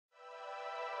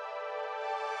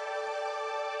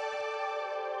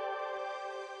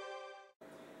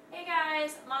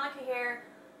Monica here.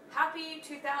 Happy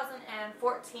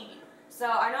 2014. So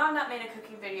I know I've not made a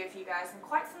cooking video for you guys in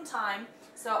quite some time,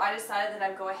 so I decided that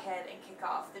I'd go ahead and kick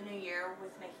off the new year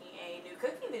with making a new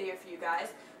cooking video for you guys.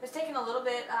 I was taking a little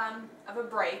bit of a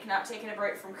break, not taking a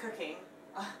break from cooking.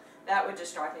 That would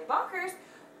just drive me bonkers.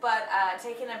 But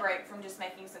taking a break from just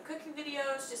making some cooking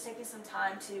videos, just taking some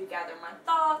time to gather my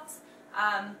thoughts,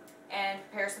 and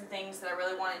prepare some things that I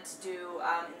really wanted to do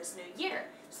in this new year.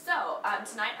 So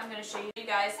tonight I'm going to show you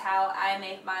guys how I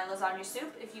make my lasagna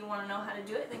soup. If you want to know how to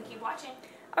do it, then keep watching.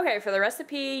 Okay, for the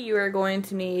recipe you are going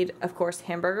to need, of course,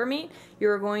 hamburger meat. You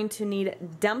are going to need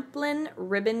dumpling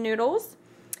ribbon noodles.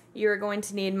 You are going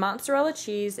to need mozzarella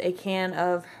cheese, a can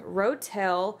of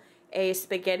Rotel, a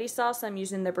spaghetti sauce. I'm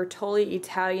using the Bertolli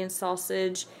Italian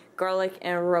sausage, garlic,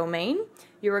 and romaine.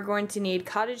 You are going to need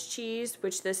cottage cheese,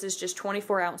 which this is just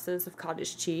 24 ounces of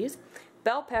cottage cheese,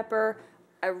 bell pepper,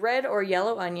 a red or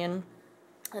yellow onion,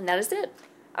 and that is it.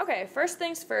 Okay, first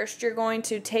things first, you're going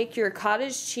to take your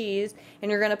cottage cheese and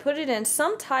you're going to put it in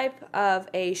some type of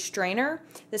a strainer.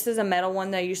 This is a metal one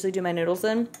that I usually do my noodles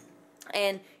in.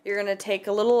 And you're going to take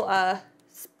a little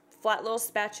flat little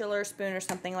spatula or spoon or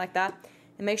something like that.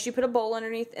 And make sure you put a bowl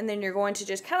underneath, and then you're going to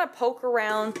just kind of poke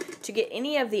around to get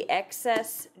any of the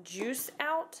excess juice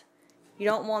out. You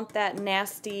don't want that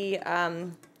nasty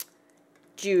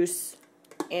juice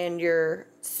in your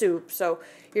soup. So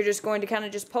you're just going to kind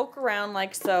of just poke around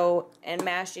like so and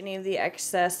mash any of the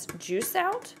excess juice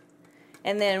out.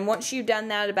 And then once you've done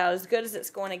that about as good as it's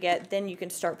going to get, then you can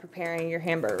start preparing your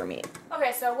hamburger meat.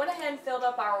 Okay, so I went ahead and filled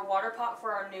up our water pot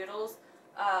for our noodles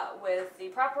with the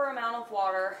proper amount of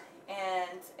water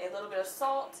and a little bit of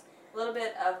salt, a little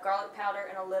bit of garlic powder,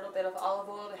 and a little bit of olive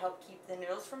oil to help keep the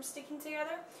noodles from sticking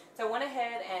together. So I went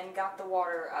ahead and got the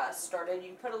water started. You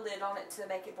can put a lid on it to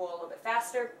make it boil a little bit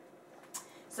faster.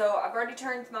 So I've already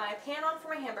turned my pan on for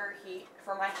my hamburger heat,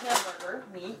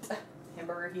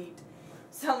 hamburger heat.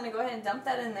 So I'm going to go ahead and dump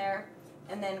that in there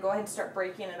and then go ahead and start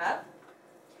breaking it up.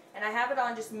 And I have it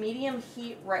on just medium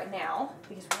heat right now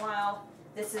because while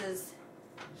this is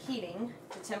heating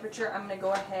to temperature, I'm going to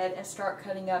go ahead and start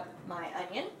cutting up my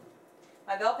onion.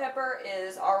 My bell pepper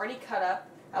is already cut up.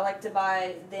 I like to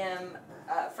buy them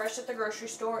fresh at the grocery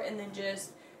store and then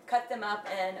just cut them up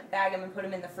and bag them and put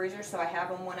them in the freezer so I have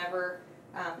them whenever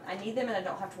I need them and I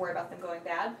don't have to worry about them going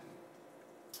bad.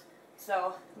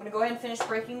 So I'm going to go ahead and finish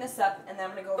breaking this up, and then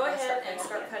I'm going to go ahead and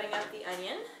start cutting up the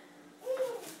onion.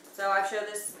 So I've showed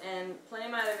this in plenty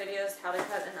of my other videos how to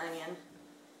cut an onion.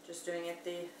 Just doing it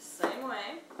the same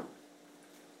way.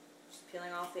 Just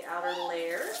peeling off the outer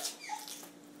layer.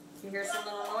 If you hear some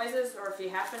little noises, or if you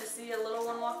happen to see a little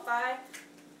one walk by,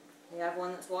 you have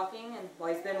one that's walking, and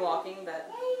well, he's been walking,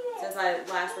 but since I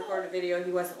last recorded a video,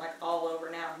 he wasn't like all over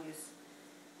now.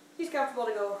 He's comfortable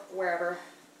to go wherever.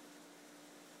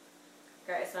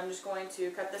 Okay, so I'm just going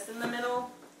to cut this in the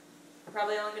middle. I'm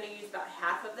probably only going to use about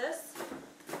half of this.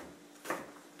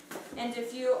 And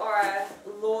if you are a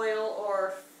loyal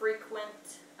or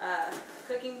frequent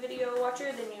cooking video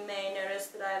watcher, then you may notice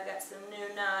that I've got some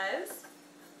new knives.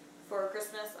 For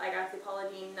Christmas, I got the Paula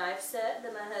Deen knife set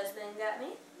that my husband got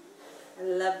me. I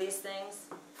love these things.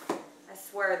 I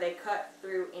swear they cut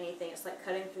through anything. It's like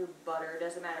cutting through butter. It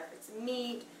doesn't matter if it's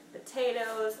meat,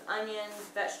 potatoes, onions,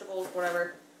 vegetables,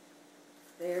 whatever.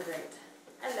 They're great.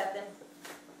 I love them.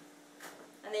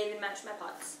 And they even match my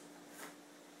pots.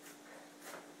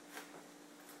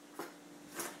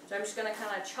 So I'm just going to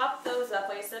kind of chop those up.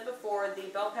 Like I said before, the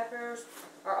bell peppers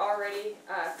are already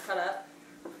cut up,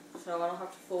 so I don't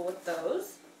have to fool with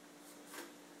those.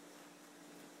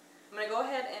 I'm going to go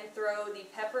ahead and throw the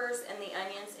peppers and the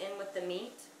onions in with the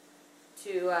meat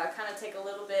to kind of take a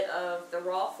little bit of the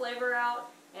raw flavor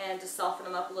out and to soften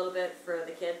them up a little bit for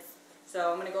the kids.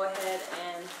 So I'm going to go ahead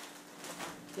and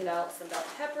get out some bell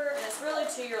pepper, and it's really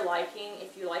to your liking.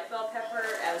 If you like bell pepper,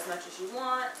 add as much as you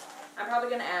want. I'm probably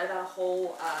going to add about a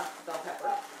whole bell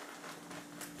pepper.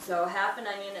 So half an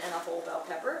onion and a whole bell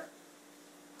pepper.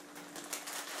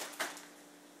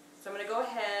 So I'm going to go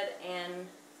ahead and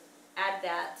add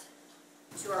that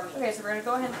to our meat. Okay, so we're going to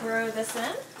go ahead and throw this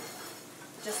in,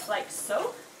 just like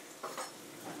so.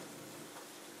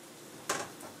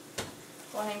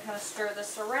 Go ahead and kind of stir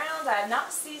this around. I have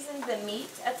not seasoned the meat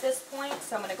at this point,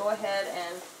 so I'm going to go ahead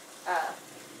and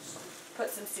put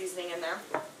some seasoning in there.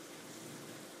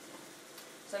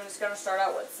 So I'm just going to start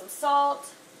out with some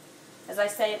salt. As I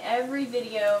say in every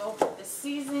video, the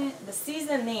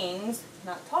seasonings,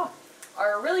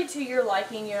 are really to your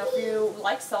liking. You know, if you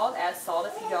like salt, add salt.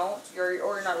 If you don't, or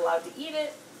you're not allowed to eat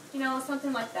it, you know,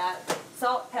 something like that.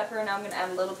 Salt, pepper, and now I'm going to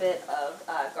add a little bit of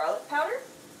garlic powder.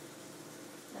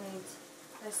 And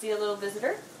I see a little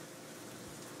visitor.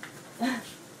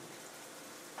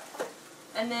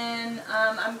 And then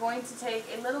I'm going to take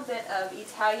a little bit of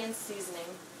Italian seasoning.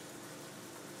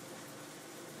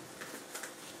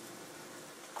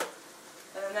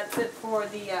 And then that's it for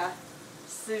the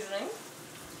seasoning.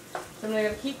 So I'm going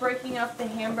to keep breaking up the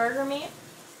hamburger meat.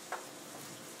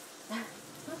 I'm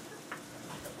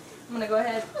going to go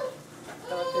ahead.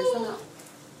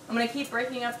 I'm going to keep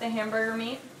breaking up the hamburger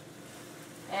meat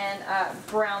and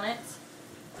brown it.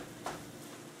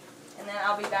 And then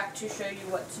I'll be back to show you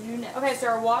what to do next. Okay, so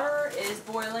our water is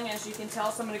boiling, as you can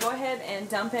tell, so I'm going to go ahead and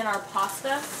dump in our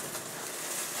pasta.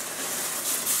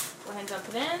 Go ahead and dump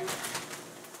it in.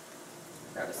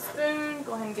 Grab a spoon,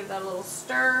 go ahead and give that a little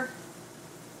stir.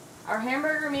 Our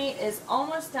hamburger meat is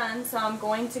almost done, so I'm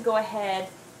going to go ahead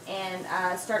and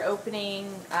start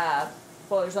opening,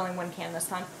 well, there's only one can this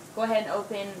time. Go ahead and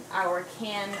open our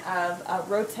can of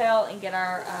Rotel and get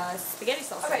our spaghetti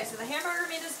sauce. Okay, so the hamburger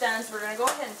meat is done, so we're going to go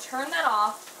ahead and turn that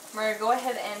off. We're going to go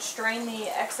ahead and strain the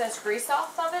excess grease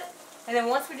off of it. And then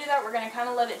once we do that, we're going to kind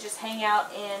of let it just hang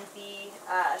out in the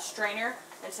strainer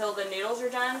until the noodles are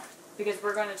done, because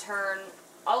we're going to turn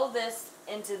all of this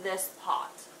into this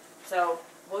pot. So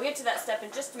we'll get to that step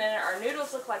in just a minute. Our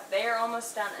noodles look like they are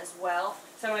almost done as well.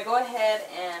 So I'm going to go ahead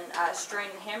and strain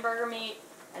the hamburger meat,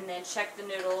 and then check the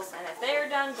noodles, and if they are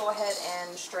done, go ahead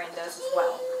and strain those as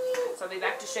well. So I'll be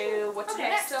back to show you what to do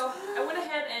next. So I went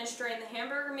ahead and strained the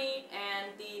hamburger meat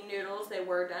and the noodles. They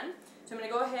were done. So I'm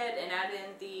going to go ahead and add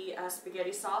in the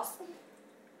spaghetti sauce.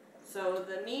 So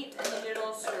the meat and the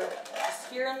noodles are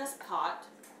just here in this pot.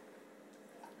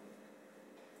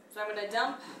 So I'm going to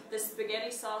dump the spaghetti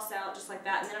sauce out just like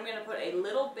that, and then I'm going to put a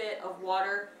little bit of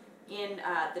water in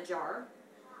the jar.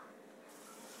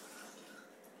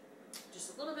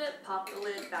 Just a little bit, pop the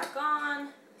lid back on,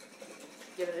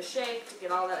 give it a shake to get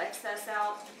all that excess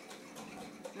out.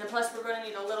 And then plus we're going to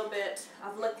need a little bit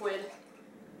of liquid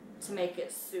to make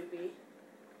it soupy.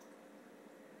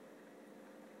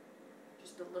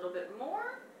 Just a little bit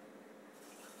more.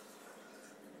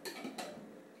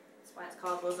 That's why it's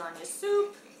called lasagna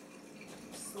soup.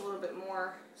 Just a little bit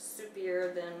more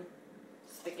soupier than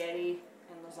spaghetti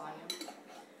and lasagna.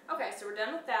 Okay, so we're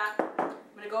done with that.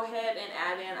 I'm going to go ahead and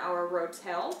add in our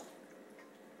Rotel.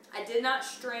 I did not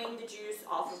strain the juice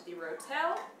off of the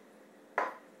Rotel,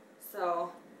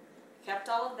 so kept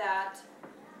all of that.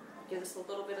 Give this a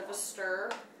little bit of a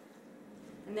stir.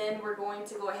 And then we're going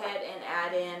to go ahead and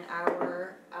add in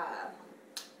our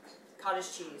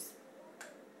cottage cheese.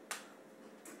 So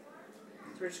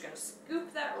we're just going to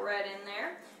scoop that right in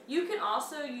there. You can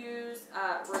also use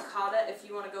ricotta if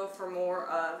you want to go for more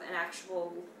of an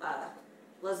actual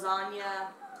lasagna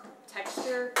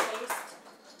texture taste.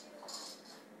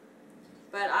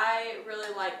 But I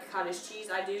really like cottage cheese.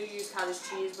 I do use cottage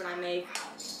cheese when I make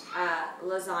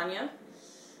lasagna.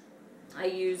 I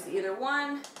use either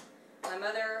one. My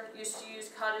mother used to use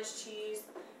cottage cheese,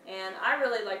 and I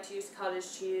really like to use cottage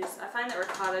cheese. I find that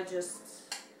ricotta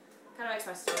just kind of makes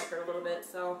my stomach hurt a little bit,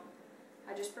 so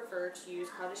I just prefer to use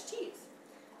cottage cheese.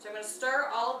 So I'm going to stir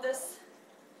all of this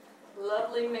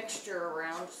lovely mixture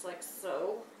around just like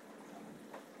so.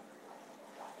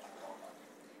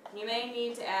 You may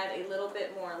need to add a little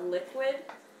bit more liquid,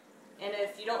 and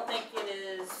if you don't think it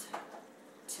is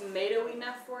tomato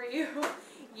enough for you,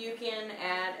 you can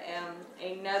add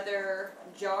another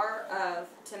jar of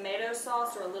tomato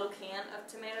sauce or a little can of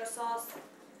tomato sauce.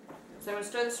 So I'm going to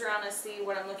stir this around and see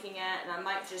what I'm looking at, and I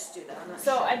might just do that. I'm not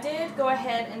sure. I did go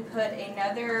ahead and put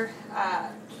another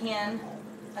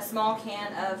a small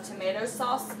can of tomato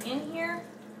sauce in here.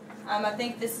 I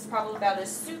think this is probably about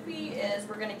as soupy as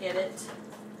we're going to get it.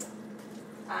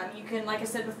 You can, like I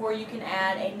said before, you can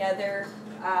add another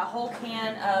whole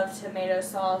can of tomato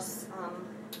sauce,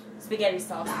 spaghetti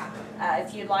sauce,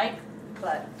 if you'd like,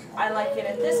 but I like it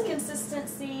at this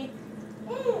consistency.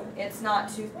 It's not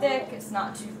too thick, it's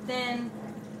not too thin,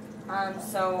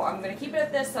 so I'm going to keep it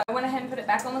at this. So I went ahead and put it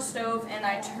back on the stove, and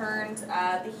I turned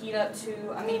the heat up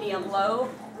to a medium-low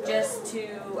just to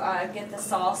get the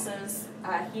sauces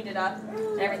heated up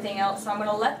and everything else. So I'm going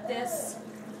to let this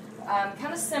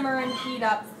kind of simmer and heat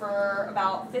up for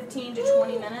about 15 to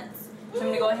 20 minutes. So I'm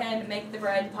going to go ahead and make the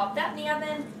bread, pop that in the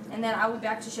oven, and then I'll be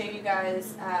back to show you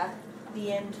guys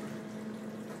the end.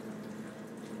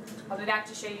 I'll be back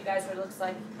to show you guys what it looks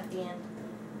like at the end.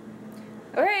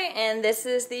 Okay, and this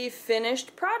is the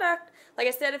finished product. Like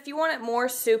I said, if you want it more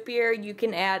soupier, you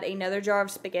can add another jar of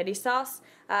spaghetti sauce.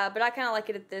 But I kind of like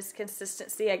it at this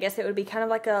consistency. I guess it would be kind of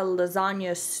like a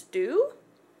lasagna stew.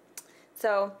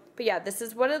 So, but yeah, this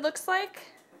is what it looks like.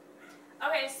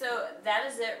 Okay, so that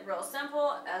is it, real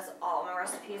simple, as all my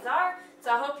recipes are.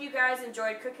 So I hope you guys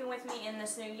enjoyed cooking with me in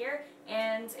this new year,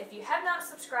 and if you have not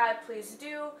subscribed, please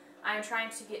do. I'm trying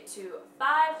to get to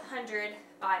 500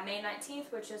 by May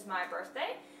 19th, which is my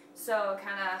birthday. So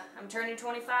I'm turning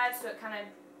 25, so it kind of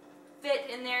fit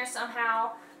in there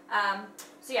somehow.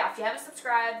 So yeah, if you haven't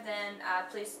subscribed, then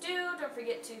please do. Don't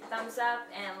forget to thumbs up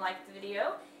and like the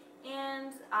video.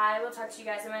 And I will talk to you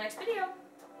guys in my next video.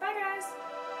 Bye guys!